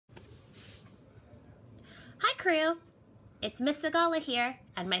crew, it's Miss Sagala here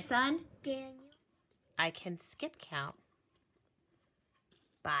and my son, Daniel. I can skip count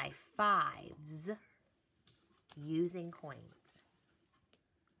by fives using coins.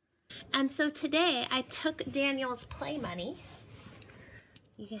 And so today I took Daniel's play money,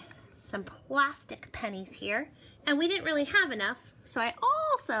 you get some plastic pennies here, and we didn't really have enough, so I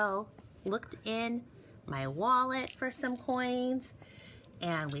also looked in my wallet for some coins,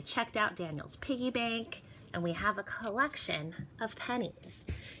 and we checked out Daniel's piggy bank, and we have a collection of pennies.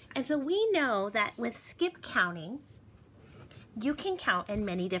 And so we know that with skip counting, you can count in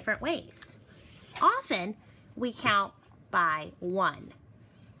many different ways. Often we count by one.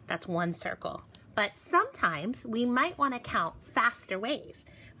 That's one circle. But sometimes we might want to count faster ways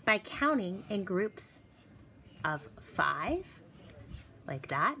by counting in groups of 5, like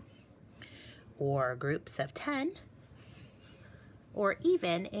that, or groups of 10, or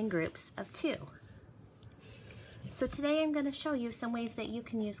even in groups of 2. So today I'm going to show you some ways that you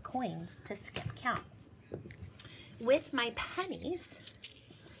can use coins to skip count. With my pennies,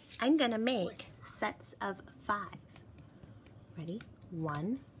 I'm going to make sets of 5. Ready?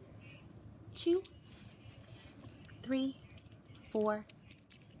 1, 2, 3, 4,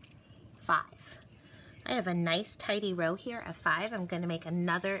 5. I have a nice tidy row here of 5. I'm going to make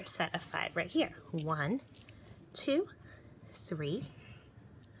another set of 5 right here. 1, 2, 3,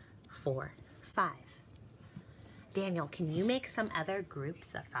 4, 5. Daniel, can you make some other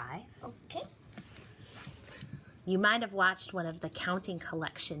groups of 5? Okay. You might have watched one of the counting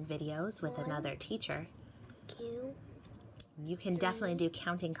collection videos with another teacher. 2. You can definitely do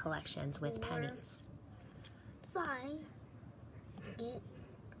counting collections with pennies. 5, 6,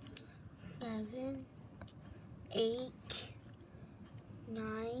 7, 8,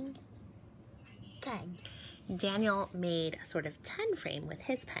 9, 10. Daniel made a sort of 10 frame with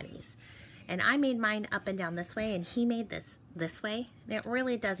his pennies. And I made mine up and down this way, and he made this way. And it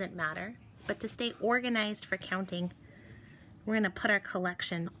really doesn't matter. But to stay organized for counting, we're going to put our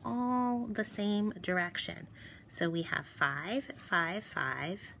collection all the same direction. So we have 5, 5,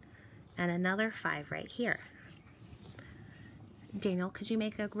 5, and another 5 right here. Daniel, could you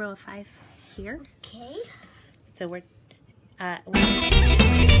make a row of 5 here? Okay. So we're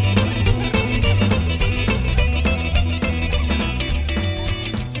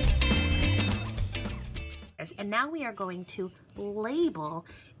and now we are going to label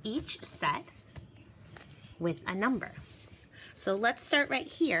each set with a number. So let's start right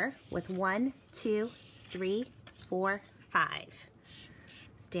here with 1, 2, 3, 4, 5.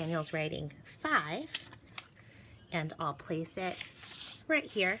 So Daniel's writing 5, and I'll place it right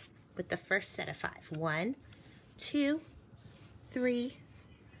here with the first set of 5. 1, 2, 3,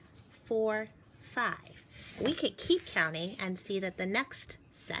 4, 5. We could keep counting and see that the next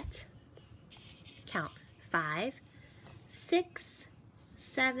set count 5, 6,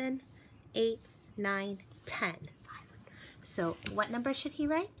 7, 8, 9, 10. So what number should he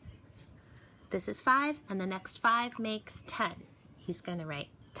write? This is 5, and the next 5 makes 10. He's going to write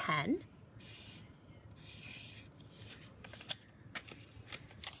 10.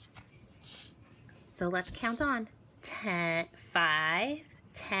 So let's count on. 10, 5,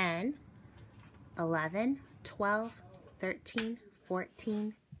 10, 11, 12, 13,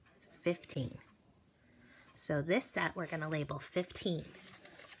 14, 15. So this set we're going to label 15.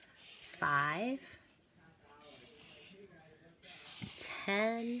 5,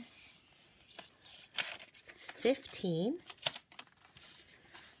 10, 15.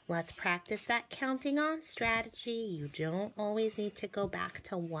 Let's practice that counting on strategy. You don't always need to go back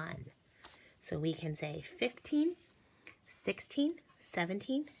to 1. So we can say 15, 16,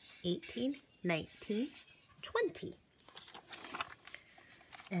 17, 18, 19, 20.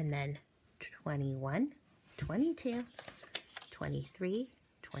 And then 21, 22, 23,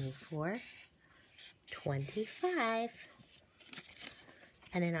 24, 25.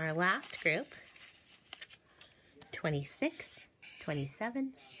 And in our last group, 26,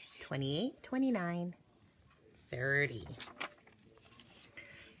 27, 28, 29, 30.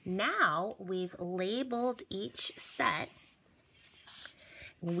 Now we've labeled each set,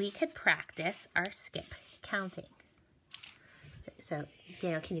 we could practice our skip counting. So,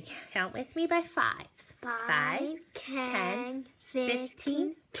 Daniel, can you count with me by 5s? 5, 10,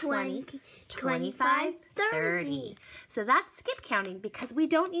 15, 20, 25, 30. So that's skip counting because we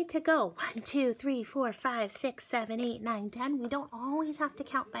don't need to go 1, 2, 3, 4, 5, 6, 7, 8, 9, 10. We don't always have to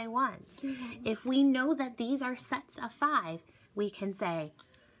count by ones. If we know that these are sets of 5, we can say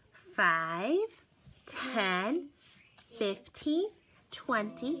 5, 10, 15,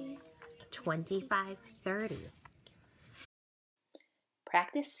 20, 25, 30.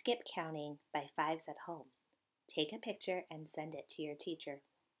 Practice skip counting by 5s at home. Take a picture and send it to your teacher.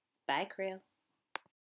 Bye, crew.